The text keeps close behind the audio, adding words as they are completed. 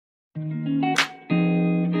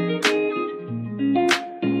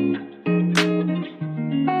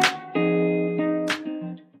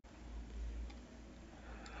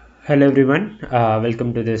Hello everyone,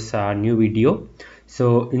 welcome to this new video.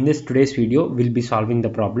 So in this today's video we'll be solving the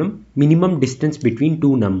problem minimum distance between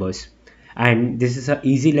two numbers, and this is an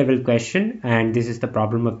easy level question, and this is the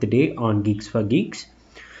problem of the day on Geeks for Geeks.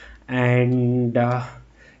 And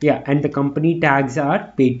and the company tags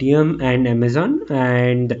are Paytm and Amazon,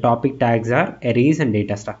 and the topic tags are arrays and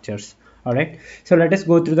data structures. Alright, so let us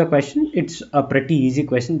go through the question. It's a pretty easy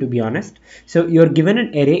question, to be honest. So you're given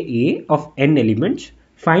an array A of n elements.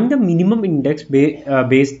 Find the minimum index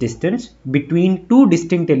based distance between two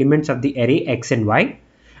distinct elements of the array x and y,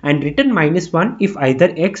 and return -1 if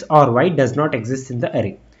either x or y does not exist in the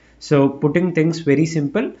array. So putting things very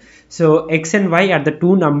simple, so x and y are the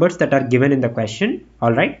two numbers that are given in the question.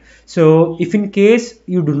 All right, so if in case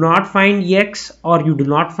you do not find x or you do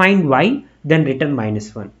not find y, then return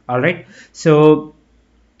 -1. All right, so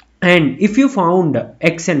and if you found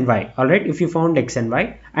x and y, all right, if you found x and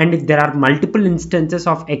y, and if there are multiple instances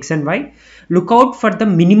of x and y, look out for the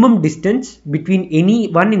minimum distance between any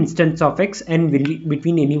one instance of x and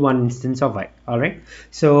between any one instance of y. All right,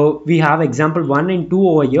 so we have example 1 and 2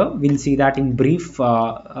 over here. We'll see that in brief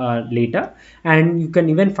later, and you can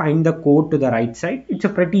even find the code to the right side. It's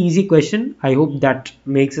a pretty easy question. I hope that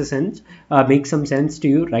makes some sense to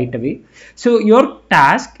you right away. So your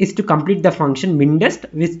task is to complete the function mindest,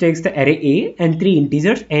 which takes the array A and three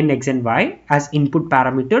integers n, x and y as input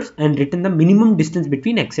parameters, and return the minimum distance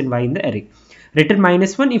between x and y in the array. Return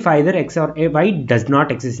 -1 if either x or y does not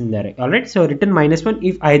exist in the array. All right, so return -1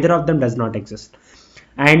 if either of them does not exist.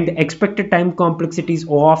 And expected time complexity is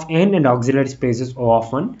O of n and auxiliary space is O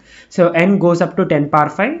of 1. So n goes up to 10 power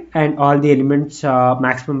 5, and all the elements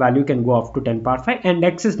maximum value can go up to 10 power 5, and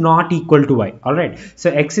x is not equal to y. All right, so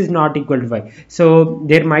x is not equal to y. So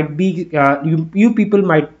there might be you people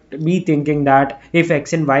might be thinking that if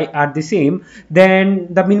x and y are the same, then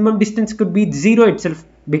the minimum distance could be 0 itself,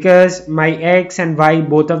 because my x and y,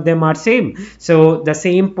 both of them are same. So the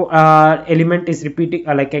same element is repeating,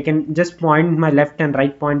 like I can just point my left and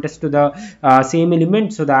right pointers to the same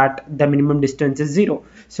element, so that the minimum distance is 0.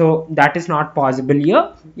 So that is not possible here.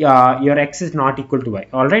 Your x is not equal to y.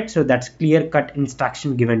 All right, so that's clear cut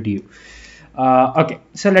instruction given to you. Okay,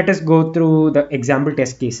 so let us go through the example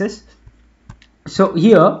test cases. So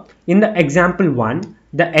here in the example 1,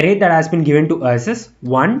 the array that has been given to us is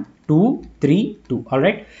 1, 2, 3, 2. All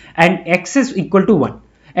right, and x is equal to 1.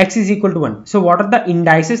 X is equal to 1. So what are the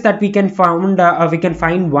indices that we can find? We can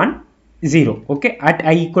find 1, 0. Okay, at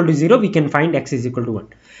I equal to 0, we can find x is equal to 1.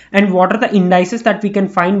 And what are the indices that we can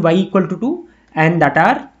find y equal to 2? And that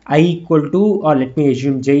are I equal to, or let me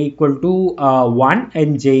assume j equal to 1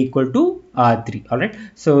 and j equal to 3. All right,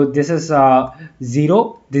 so this is 0,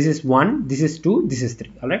 this is 1, this is 2, this is 3.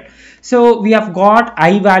 All right, so we have got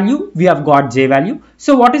I value, we have got j value.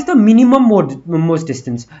 So what is the minimum most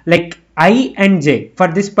distance, like I and j for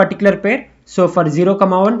this particular pair? So for 0,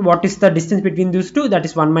 1, what is the distance between those two? That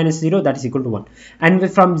is 1 minus 0, that is equal to 1.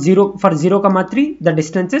 And from 0 for 0, 3, the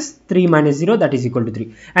distance is 3 minus 0, that is equal to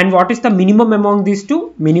 3. And what is the minimum among these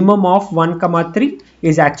two? Minimum of 1, 3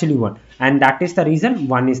 is actually 1. And that is the reason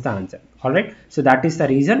 1 is the answer. All right, so that is the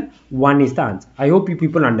reason 1 is the answer. I hope you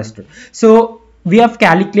people understood. So we have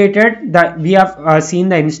calculated that we have seen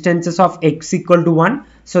the instances of x equal to 1.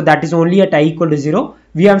 So that is only at I equal to 0.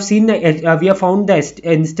 We have seen the we have found the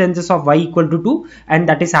instances of y equal to 2, and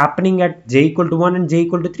that is happening at j equal to 1 and j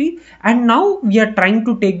equal to 3. And now we are trying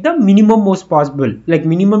to take the minimum most possible, like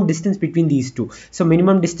minimum distance between these two. So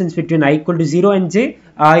minimum distance between I equal to 0 and j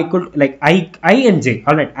equal to, like I and j.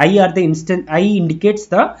 All right, I are the instant, I indicates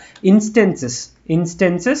the instances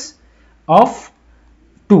of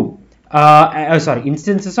 2. Sorry,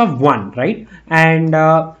 instances of 1, right? And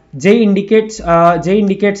j indicates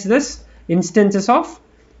this instances of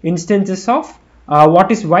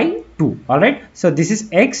what is y? 2. All right, so this is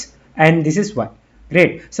x and this is y.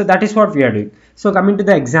 Great, so that is what we are doing. So coming to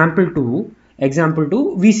the example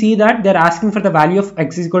 2, we see that they're asking for the value of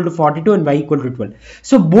x is equal to 42 and y equal to 12.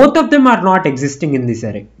 So both of them are not existing in this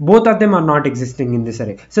array.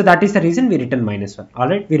 So that is the reason we return -1. All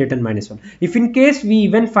right, we return -1. If in case we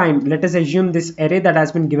even find, let us assume this array that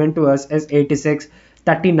has been given to us as 86,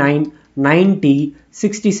 39, 90,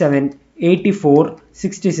 67, 84,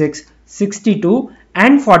 66, 62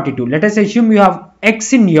 and 42. Let us assume you have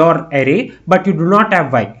x in your array but you do not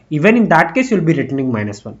have y. Even in that case, you will be returning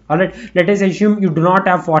 -1. Alright, let us assume you do not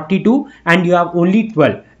have 42 and you have only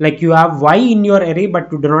 12. Like you have y in your array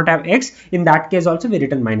but you do not have x. In that case also we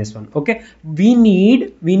return -1. Okay, we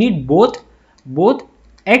need both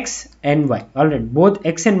x and y. All right, both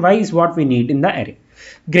x and y is what we need in the array.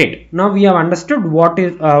 Great. Now we have understood what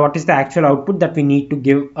is the actual output that we need to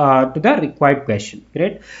give to the required question.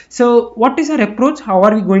 Great. So what is our approach? How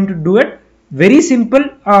are we going to do it? Very simple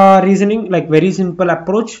reasoning, like very simple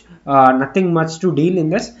approach. Nothing much to deal in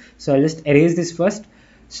this. So I'll just erase this first.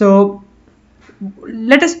 So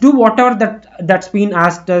let us do whatever that's been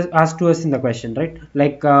asked to us in the question, right?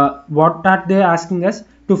 Like what are they asking us?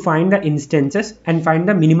 To find the instances and find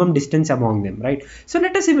the minimum distance among them, right? So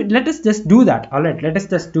let us just do that. All right, let us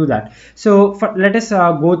just do that. So let us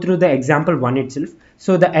go through the example 1 itself.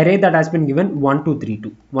 So the array that has been given 1 2 3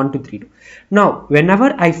 2 1 2 3 2. Now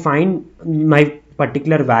whenever I find my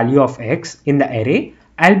particular value of x in the array,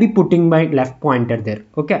 I'll be putting my left pointer there.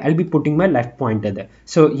 Okay, I'll be putting my left pointer there.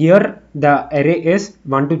 So here the array is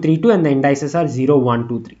 1 2 3 2 and the indices are 0 1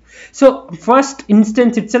 2 3. So first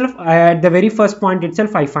instance itself, at the very first point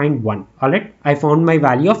itself, I find 1. All right, I found my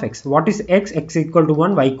value of x. What is x? X equal to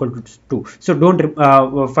 1, y equal to 2. So don't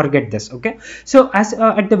forget this. Okay, so as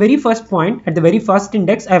at the very first point, at the very first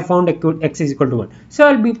index, I found x is equal to 1. So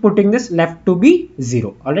I'll be putting this left to be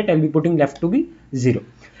 0. All right, I'll be putting left to be 0.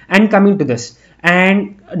 And coming to this,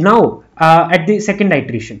 and now at the second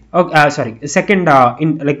iteration, second at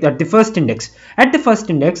the first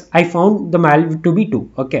index, I found the value to be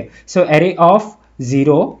 2. Okay, so array of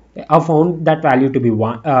 0, I found that value to be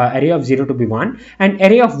 1, array of 0 to be 1, and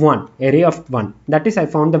array of 1, that is I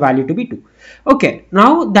found the value to be 2. Okay,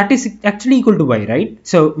 now that is actually equal to y, right?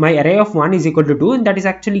 So my array of 1 is equal to 2 and that is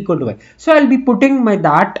actually equal to y. So I'll be putting my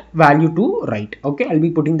that value to right. Okay, I'll be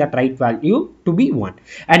putting that right value to be 1.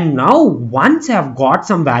 And now once I have got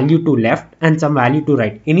some value to left and some value to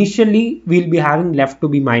right, initially we'll be having left to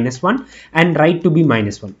be -1 and right to be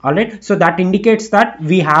 -1. All right, so that indicates that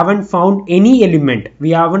we haven't found any element. We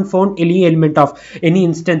haven't found any element of any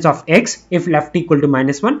instance of x if left equal to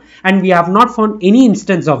 -1, and we have not found any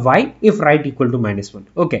instance of y if right equal to -1.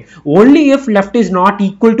 Okay, only if left is not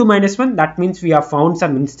equal to -1, that means we have found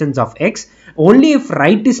some instance of x. Only if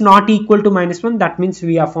right is not equal to -1, that means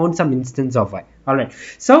we have found some instance of y. All right,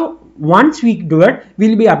 so once we do it,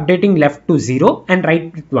 we'll be updating left to 0 and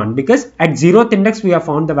right to 1, because at 0th index we have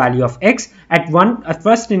found the value of x, at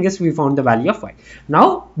first index we found the value of y.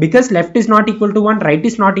 Now because left is not equal to 1, right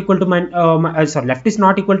is not equal to left is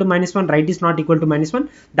not equal to -1, right is not equal to -1,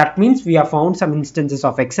 that means we have found some instances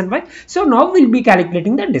of x and y. So now we'll be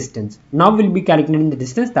calculating the distance.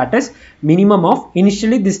 That is minimum of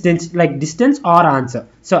initially distance, like distance or answer.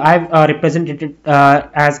 So I've represented it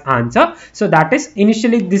as answer. So that is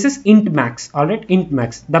initially, this is int max. All right, int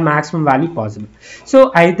max, the maximum value possible.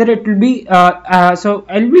 So either it will be so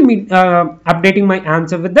I'll be updating my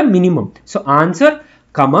answer with the minimum. So answer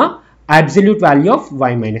comma absolute value of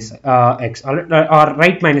y minus x, or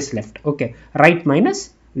right minus left. Okay, right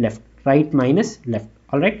minus left.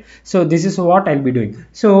 All right, so this is what I'll be doing.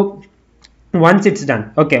 So once it's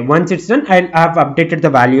done, I have updated the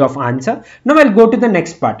value of answer. Now I'll go to the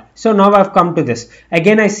next part. So now I've come to this.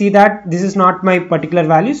 Again I see that this is not my particular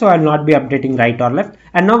value, so I'll not be updating right or left.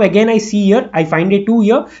 And now again I see here, I find a 2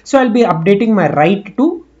 here, so I'll be updating my right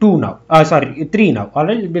to 2 now, 3 now. All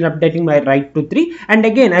right, I'll be updating my right to 3, and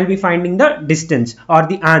again I'll be finding the distance or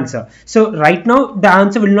the answer. So right now the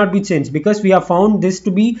answer will not be changed because we have found this to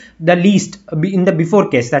be the least in the before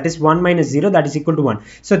case, that is 1 minus 0, that is equal to 1.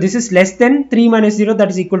 So this is less than 3 minus 0, that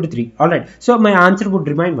is equal to 3. All right, so my answer would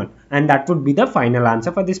remain 1, and that would be the final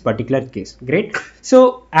answer for this particular case. Great.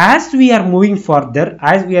 So as we are moving further,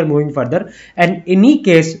 and any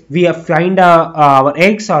case we have find our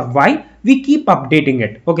x or y, we keep updating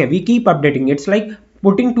it. Okay, we keep updating. It's like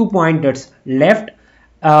putting 2 pointers left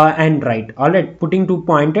and right. All right, putting 2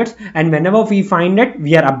 pointers, and whenever we find it,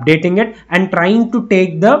 we are updating it and trying to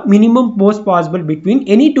take the minimum most possible between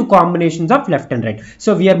any 2 combinations of left and right.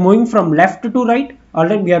 So we are moving from left to right. All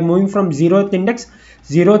right, we are moving from 0th index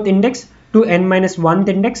to n-1th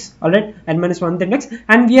index. All right, n-1th index,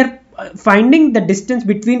 and we are finding the distance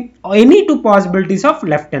between any 2 possibilities of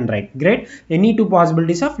left and right. Great, any 2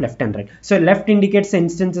 possibilities of left and right. So left indicates the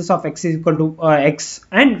instances of x is equal to x,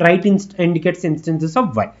 and right indicates the instances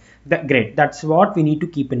of y. Great, that's what we need to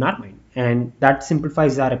keep in our mind, and that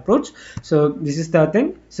simplifies our approach. So this is the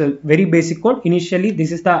thing. So very basic code. Initially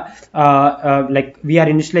this is the like we are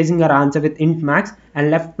initializing our answer with int max, and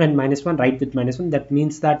left with -1, right with -1. That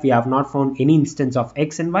means that we have not found any instance of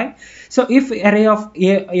x and y. So if array of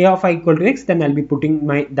a of i equal to x, then I'll be putting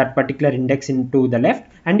that particular index into the left,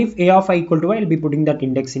 and if a of i equal to y, I'll be putting that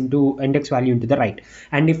index value into the right.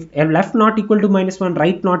 And if left not equal to -1,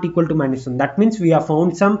 right not equal to -1, that means we have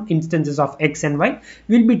found some instances of x and y.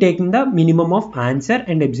 We'll be taking the the minimum of answer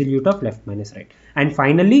and absolute of left minus right. And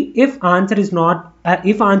finally, if answer is not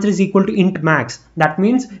if answer is equal to int max, that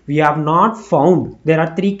means we have not found. There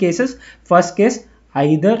are three cases. First case,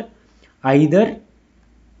 either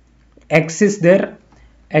x is there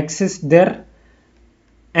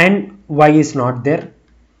and y is not there,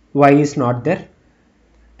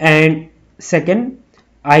 and second,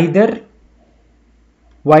 either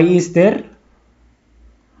y is there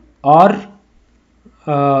or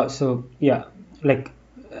so yeah, like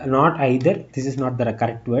not either, this is not the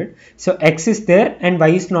correct word. So x is there and y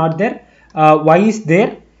is not there, y is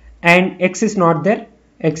there and x is not there,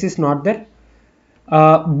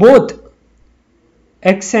 both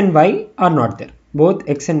x and y are not there,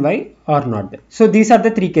 so these are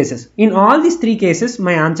the three cases. In all these three cases,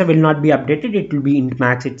 my answer will not be updated, it will be int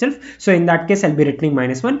max itself. So in that case, I'll be returning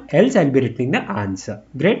 -1, else I'll be returning the answer.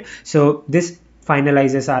 Great. So this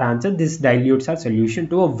finalizes our answer. This dilutes our solution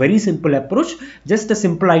to a very simple approach, just a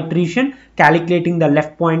simple iteration, calculating the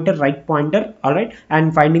left pointer, right pointer, all right,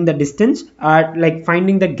 and finding the distance, like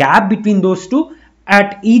finding the gap between those two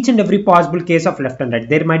at each and every possible case of left and right.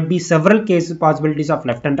 There might be several possibilities of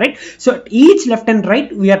left and right. So at each left and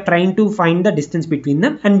right, we are trying to find the distance between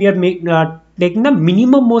them, and we are taking the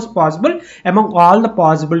minimum most possible among all the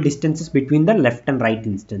possible distances between the left and right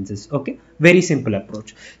instances. Okay, very simple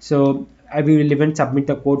approach. So I will even submit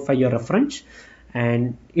the code for your reference,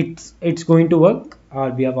 and it's going to work.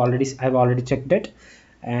 I've already checked it,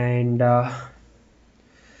 and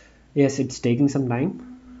yes, it's taking some time.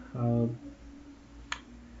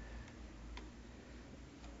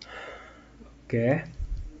 Okay,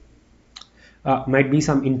 might be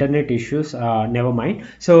some internet issues, never mind.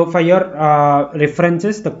 So for your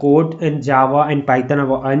references, the code in Java and Python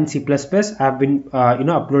and C++ have been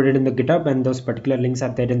uploaded in the GitHub, and those particular links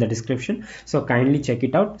are there in the description, so kindly check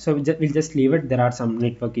it out. So we'll just leave it. There are some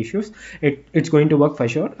network issues. It's going to work for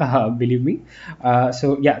sure, believe me.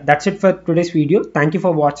 So yeah, that's it for today's video. Thank you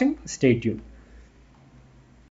for watching. Stay tuned.